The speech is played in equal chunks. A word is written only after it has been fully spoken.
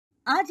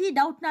আজই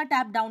Doubtnut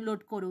app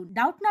download করুন।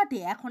 ডাউটনাটে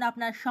এখন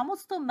আপনার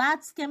সমস্ত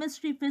ম্যাথস,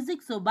 কেমিস্ট্রি,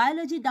 ফিজিক্স ও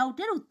বায়োলজি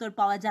ডাউটের উত্তর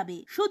পাওয়া যাবে।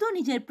 শুধু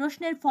নিজের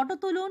প্রশ্নের ফটো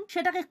তুলুন,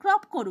 সেটাকে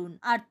ক্রপ করুন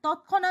আর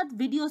তৎক্ষণাৎ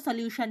ভিডিও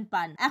সলিউশন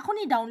পান।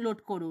 এখনই ডাউনলোড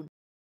করুন।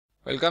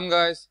 Welcome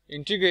guys,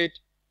 integrate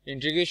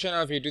integration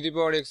of e to the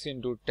power x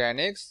into tan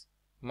x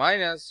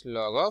minus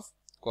log of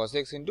cos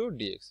x into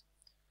dx.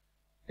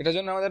 এটার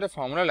জন্য আমাদের একটা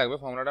ফর্মুলা লাগবে,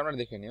 ফর্মুলাটা আমরা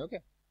দেখে নিই। ওকে,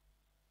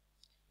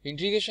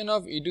 integration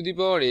of e to the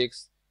power x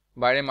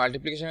বাইরে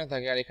মাল্টিপ্লিকেশনে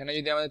থাকে, আর এখানে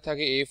যদি আমাদের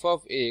থাকে f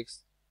of x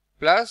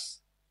plus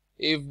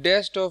f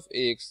dash of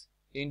x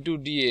into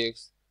dx,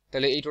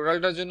 তাহলে এই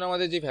টোটালটার জন্য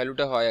আমাদের যে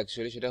ভ্যালুটা হয়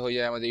অ্যাকচুয়ালি সেটা হয়ে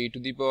যায় আমাদের e to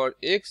the power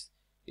x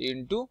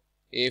into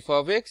f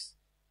of x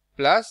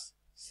plus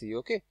c।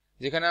 ওকে,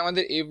 যেখানে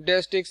আমাদের f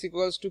dash x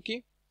equals to কি,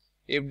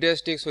 f ড্যাশ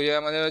x হয়ে যায়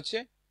আমাদের হচ্ছে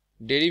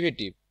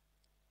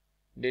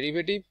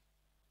ডেরিভেটিভ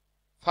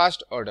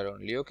ফার্স্ট অর্ডার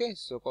অনলি। ওকে,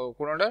 সো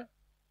কোন order?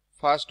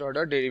 First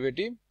order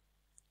derivative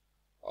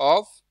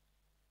of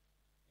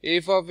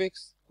f of x।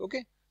 ওকে,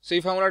 সেই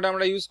ফর্মুলাটা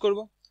আমরা ইউজ করব।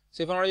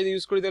 সেই ফর্মুলা যদি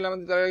ইউজ করি তাহলে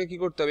আমাদের তার আগে কি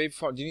করতে হবে, এই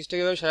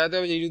জিনিসটাকে এভাবে সাজাতে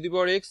হবে যে e to the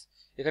power x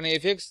এখানে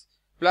fx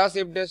plus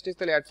f dash x।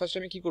 তাহলে অ্যাট ফার্স্ট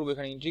আমি কি করব,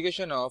 এখানে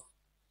integration of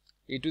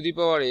e to the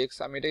power x,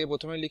 আমি এটাকে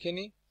প্রথমে লিখে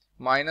নিই,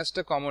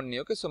 মাইনাসটা কমন নিই।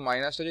 ওকে, সো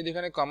মাইনাসটা যদি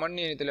এখানে কমন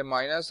নিয়ে নিই তাহলে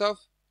minus of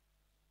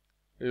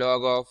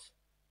log of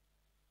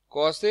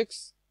cos x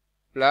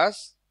plus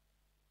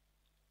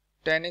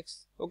tan x।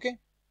 Okay,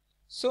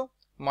 so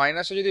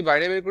মাইনাসটা যদি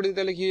বাইরে বের করে দিই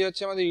তাহলে কি হয়ে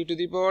যাচ্ছে আমাদের e to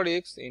the power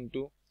x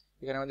into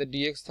এখানে আমাদের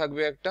dx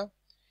থাকবে একটা,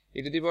 e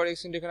to the power x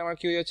into এখানে আমার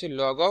কি হয়ে যাচ্ছে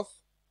log of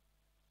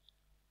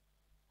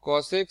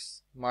cos x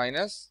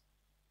minus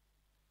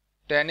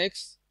tan x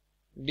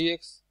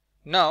dx।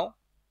 নাও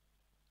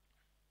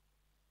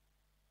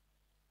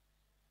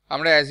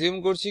আমরা অ্যাজিউম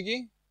করছি কি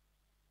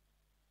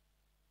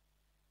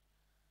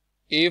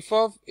f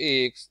of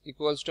x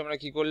equals to আমরা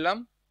কি করলাম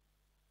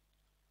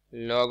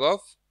log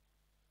of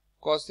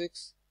cos x।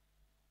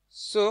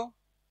 So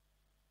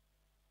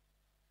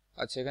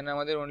আচ্ছা, এখানে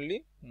আমাদের অনলি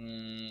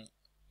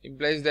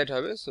ইমপ্লাইজ দ্যাট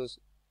হবে। সো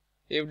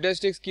f ড্যাশ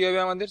x কি হবে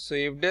আমাদের, so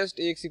f dash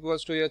x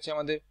equals to হয়ে যাচ্ছে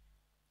আমাদের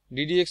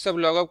ddx of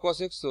log of cos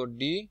x। So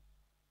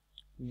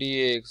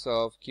dx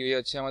of কি হয়ে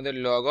যাচ্ছে আমাদের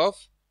log of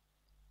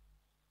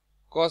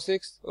cos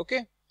x। Okay,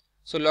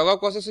 so log of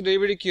cos x এর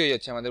ডেরিভেটিভ কি হয়ে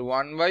যাচ্ছে আমাদের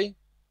 1 by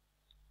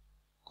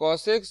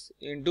cos x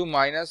into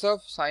minus of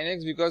sin x,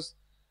 because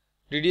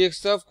ddx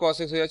of cos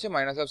x হয়ে যাচ্ছে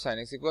minus of sin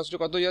x equals to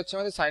কত হয়ে যাচ্ছে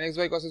আমাদের sin x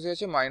by cos x হয়ে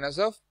যাচ্ছে মাইনাস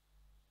অফ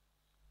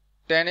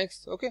tan x।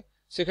 ওকে,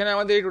 সেখানে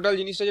আমাদের এই টোটাল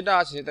জিনিসটা যেটা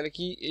আছে তাহলে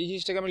কি এই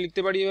জিনিসটাকে আমরা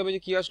লিখতে পারি এভাবে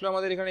যে কি আসলো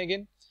আমাদের এখানে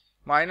again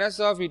minus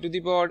of e to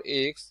the power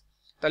x,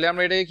 তাহলে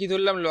আমরা এটাকে কি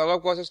ধরলাম log অফ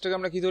cos x টাকে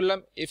আমরা কি ধরলাম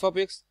f অফ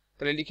x।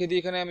 তাহলে লিখে দিই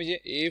এখানে আমি যে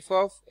f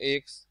অফ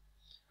x,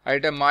 আর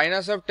এটা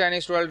মাইনাস অফ tan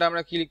x টোটালটা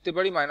আমরা কি লিখতে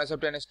পারি, মাইনাস অফ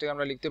tan x টাকে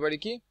আমরা লিখতে পারি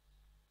কি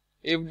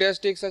f ড্যাশ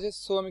x আছে,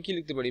 সো আমি কি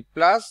লিখতে পারি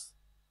plus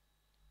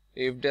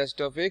f dash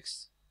of x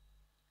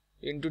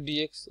into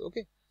dx।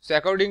 Okay, so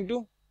according to,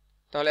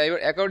 তাহলে এবার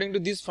অ্যাকর্ডিং টু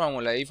দিস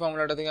ফর্মুলা, এই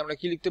ফর্মুলাটা থেকে আমরা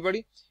কি লিখতে পারি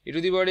e to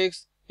the power x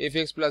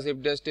fx plus f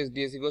dash x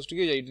dx equals to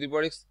কি হয়ে যায় e to the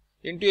power x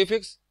into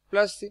fx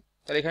plus c।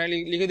 তাহলে এখানে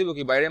লিখে দিব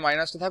কি বাইরে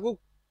মাইনাসটা থাকুক,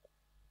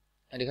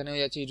 আর এখানে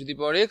হয়ে যাচ্ছে e to the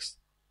power x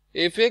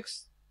fx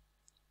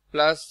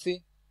plus c।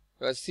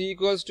 এবার c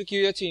ইকুয়ালস টু কি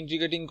হয়ে যাচ্ছে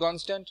ইন্টিগ্রেটিং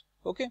কনস্ট্যান্ট।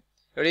 ওকে,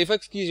 এবার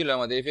fx কি ছিল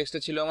আমাদের, fx টা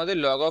ছিল আমাদের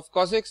log অফ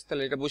cos x,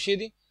 তাহলে এটা বসিয়ে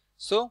দিই।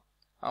 সো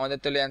আমাদের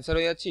তাহলে অ্যান্সার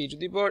হয়ে যাচ্ছে e to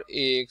the power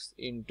x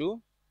into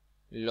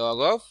log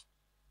of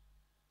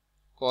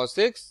cos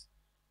x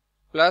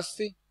plus c।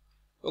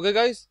 Okay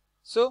guys,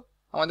 so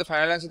আমাদের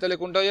ফাইনাল অ্যান্সার তাহলে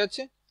কোনটা হয়ে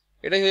যাচ্ছে,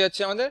 এটাই হয়ে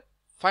যাচ্ছে আমাদের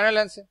final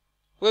answer.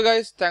 Okay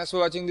guys, thanks for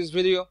watching this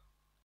video.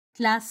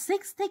 Class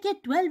 6 থেকে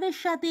 12 এর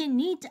সাথে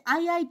নিট,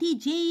 আইআইটি,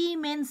 জেইই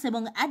মেন্স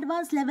এবং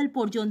অ্যাডভান্স লেভেল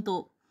পর্যন্ত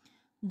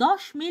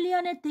 10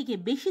 মিলিয়নের থেকে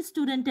বেশি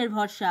স্টুডেন্টের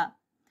ভরসা।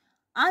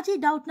 আজই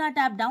ডাউটনাট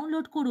অ্যাপ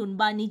ডাউনলোড করুন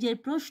বা নিজের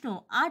প্রশ্ন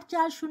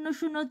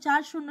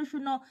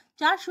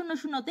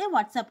 8400400400 তে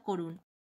হোয়াটসঅ্যাপ করুন।